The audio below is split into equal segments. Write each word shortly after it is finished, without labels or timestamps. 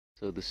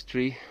So this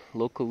tree,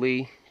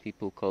 locally,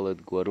 people call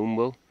it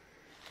Guarumbo.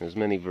 There's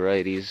many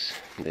varieties.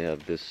 They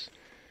have this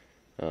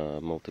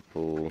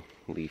multiple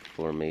leaf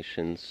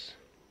formations,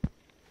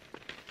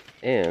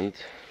 and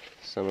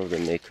some of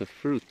them make a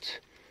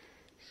fruit.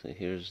 So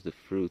here's the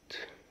fruit.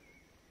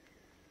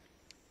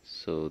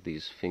 So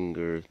these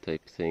finger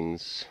type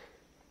things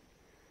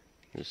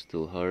are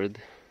still hard.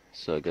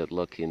 So I got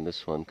lucky in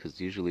this one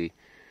because usually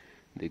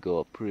they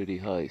go up pretty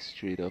high,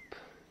 straight up.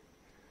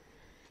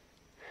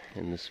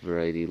 And this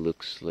variety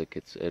looks like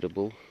it's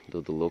edible,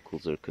 though the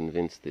locals are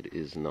convinced it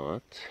is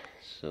not.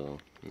 So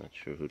I'm not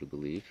sure who to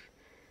believe.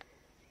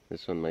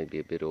 This one might be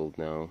a bit old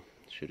now.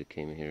 Should have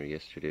came here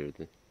yesterday or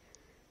the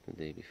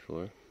day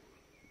before.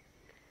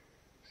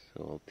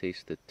 So I'll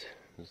taste it.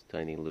 There's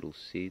tiny little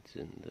seeds,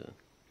 and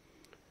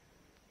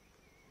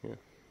yeah,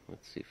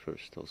 let's see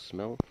first. I'll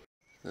smell.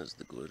 There's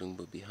the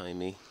Guarumbo behind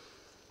me.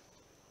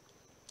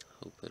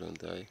 Hope I don't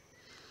die.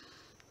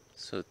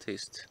 So it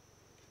tastes,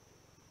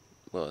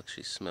 well,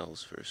 actually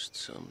smells first.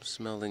 So I'm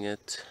smelling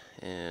it,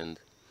 and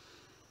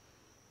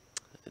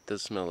it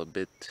does smell a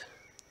bit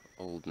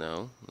old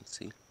now. Let's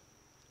see.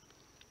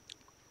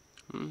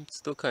 It's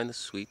still kind of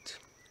sweet.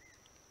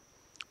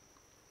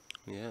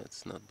 Yeah,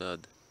 it's not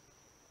bad.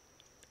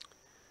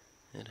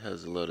 It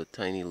has a lot of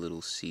tiny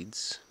little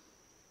seeds.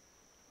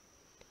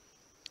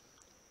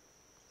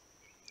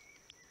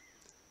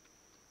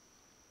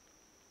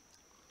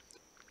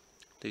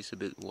 Tastes a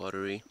bit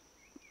watery.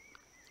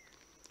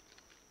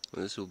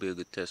 Well, this will be a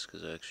good test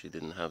because I actually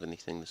didn't have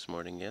anything this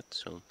morning yet,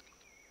 so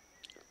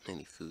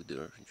any food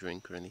or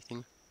drink or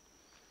anything.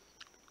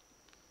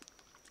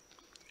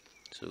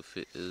 So if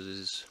it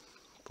is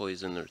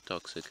poison or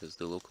toxic, as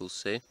the locals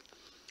say,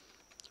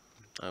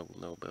 I will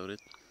know about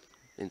it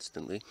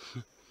instantly.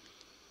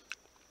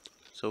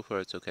 So far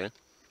it's okay.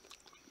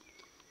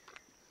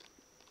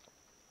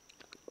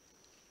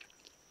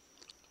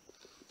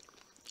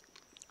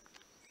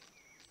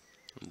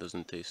 It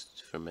doesn't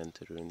taste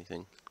fermented or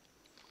anything.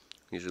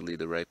 Usually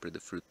the riper the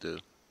fruit, the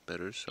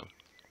better, so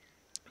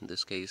in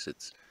this case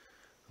it's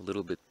a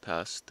little bit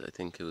past. I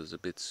think it was a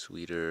bit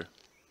sweeter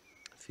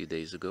a few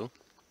days ago.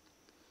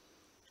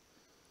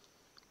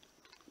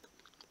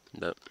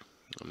 But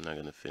I'm not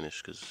gonna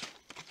finish because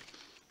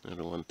I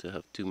don't want to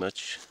have too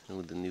much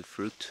with the new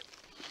fruit.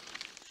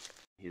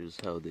 Here's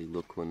how they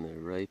look when they're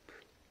ripe.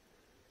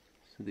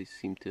 So they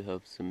seem to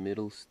have some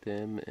middle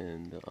stem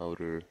and the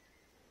outer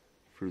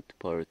fruit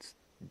parts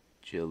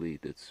jelly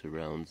that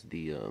surrounds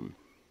the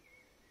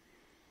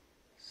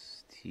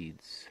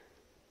seeds.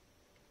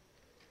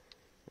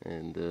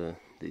 And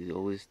they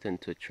always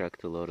tend to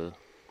attract a lot of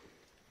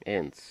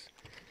ants.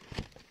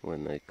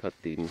 When I cut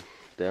them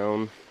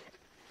down,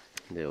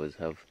 they always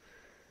have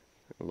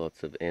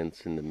lots of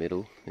ants in the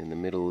middle. In the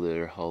middle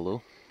they're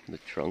hollow, the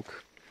trunk,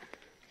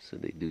 so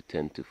they do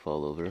tend to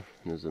fall over.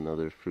 There's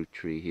another fruit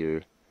tree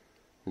here,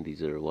 and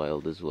these are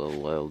wild as well,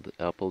 wild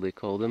apple they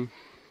call them.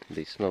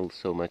 They smell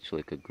so much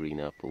like a green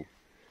apple,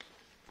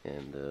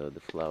 and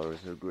the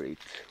flowers are great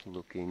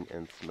looking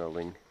and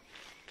smelling,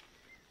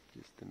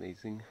 just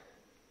amazing.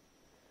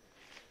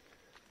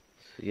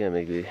 So yeah,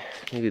 maybe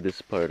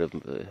this part of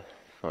the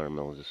farm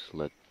I'll just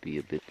let be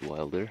a bit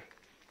wilder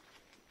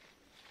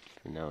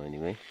for now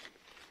anyway.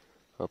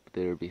 Up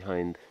there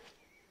behind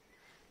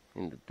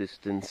in the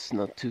distance,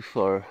 not too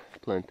far,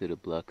 planted a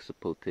black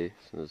sapote,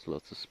 so there's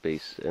lots of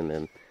space, and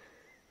then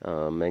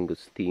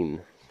mangosteen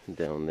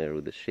down there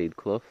with the shade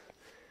cloth.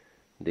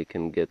 They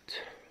can get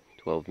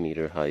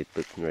 12-meter height,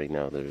 but right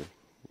now they're,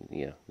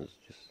 yeah, there's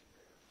just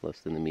less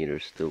than a meter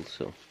still,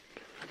 so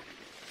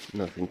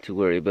nothing to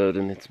worry about.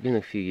 And it's been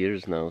a few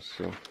years now,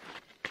 so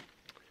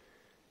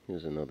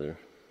here's another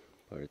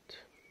part.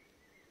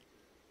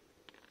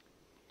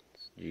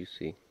 It's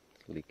juicy,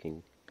 it's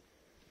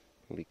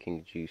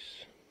leaking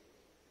juice.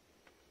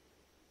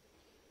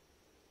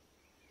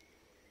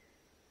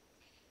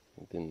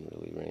 It didn't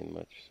really rain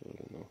much, so I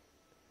don't know.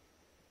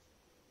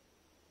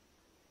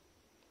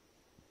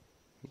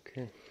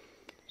 Okay,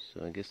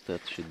 so I guess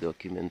that should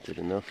document it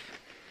enough.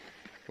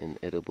 An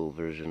edible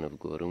version of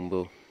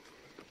Guarumbo.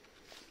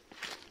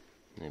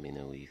 Let me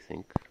know what you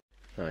think.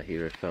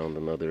 Here I found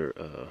another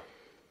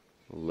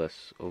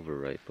less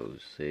overripe, I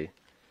would say.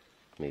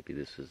 Maybe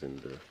this is in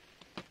the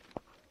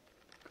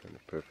kind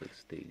of perfect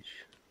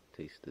stage.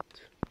 Taste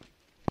it.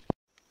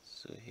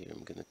 So here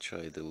I'm gonna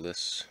try the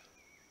less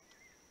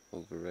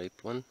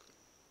overripe one.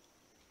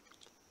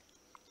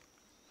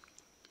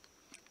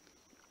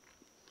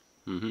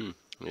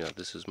 Yeah,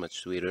 this is much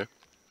sweeter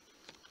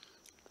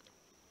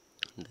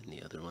than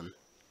the other one.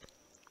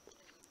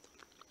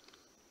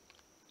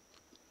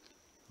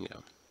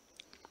 Yeah,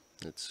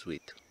 it's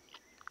sweet.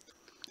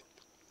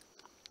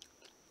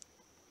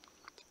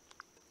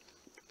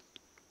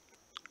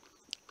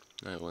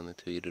 I wanted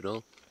to eat it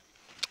all.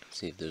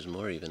 See if there's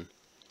more even.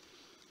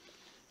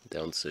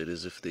 Downside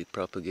is if they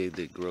propagate,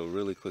 they grow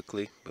really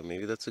quickly, but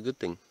maybe that's a good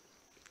thing.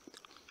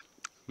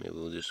 Maybe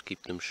we'll just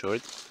keep them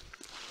short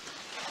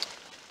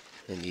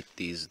and eat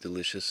these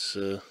delicious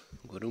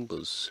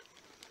guarumbos.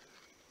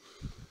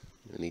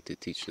 I need to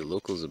teach the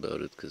locals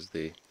about it because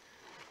they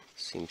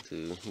seem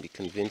to be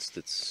convinced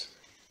it's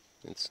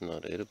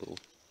not edible.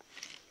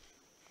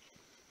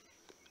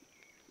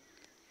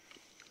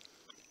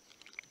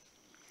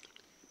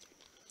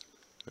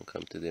 I'll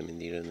come to them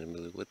and eat it and they'll be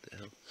like, what the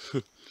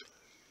hell?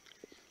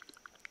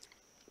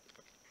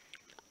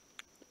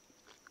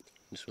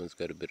 This one's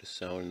got a bit of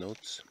sour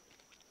notes.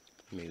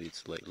 Maybe it's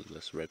slightly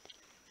less ripe.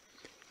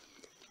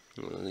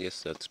 Well, I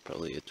guess that's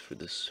probably it for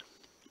this.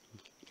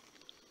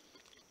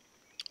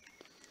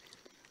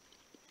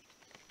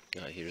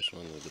 Here's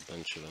one with a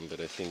bunch of them, but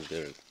I think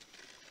they're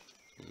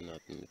not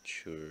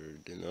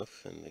matured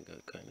enough and they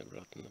got kind of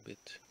rotten a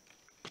bit.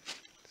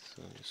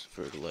 So I just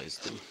fertilize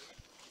them.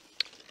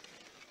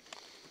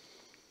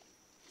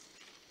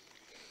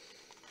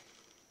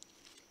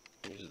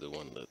 Here's the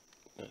one that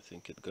I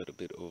think it got a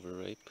bit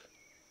overripe.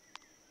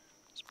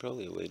 It's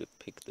probably a way to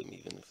pick them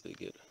even if they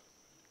get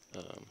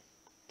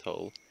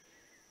tall.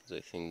 Because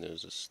I think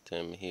there's a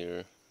stem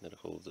here that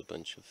holds a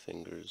bunch of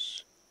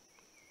fingers.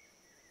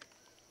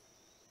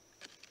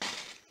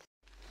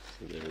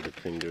 So there are the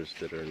fingers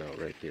that are not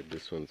ripe yet.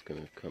 This one's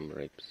gonna come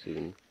ripe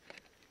soon.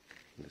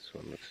 This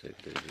one looks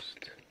like they're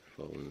just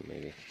fallen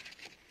maybe.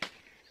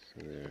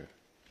 So they're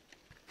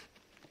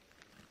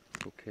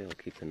okay.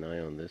 I'll keep an eye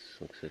on this.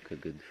 Looks like a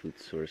good food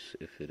source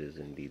if it is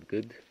indeed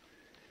good.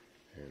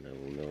 And I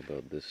will know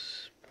about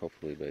this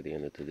hopefully by the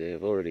end of today.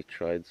 I've already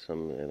tried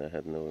some and I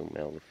had no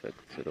mal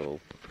effects at all.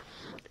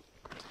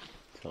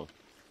 So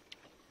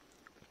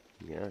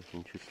yeah, it's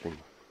interesting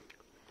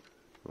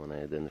when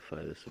I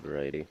identify this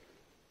variety.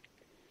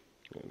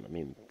 And I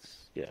mean,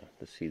 yeah,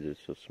 the seeds are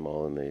so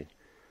small and they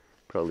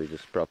probably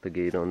just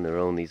propagate on their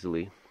own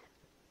easily.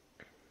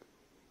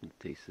 The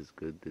taste is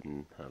good,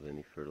 didn't have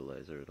any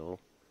fertilizer at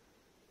all.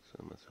 So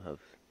it must have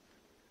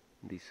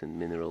decent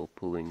mineral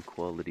pulling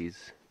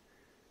qualities.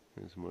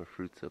 There's more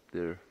fruits up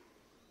there.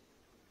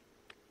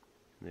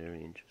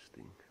 Very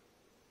interesting.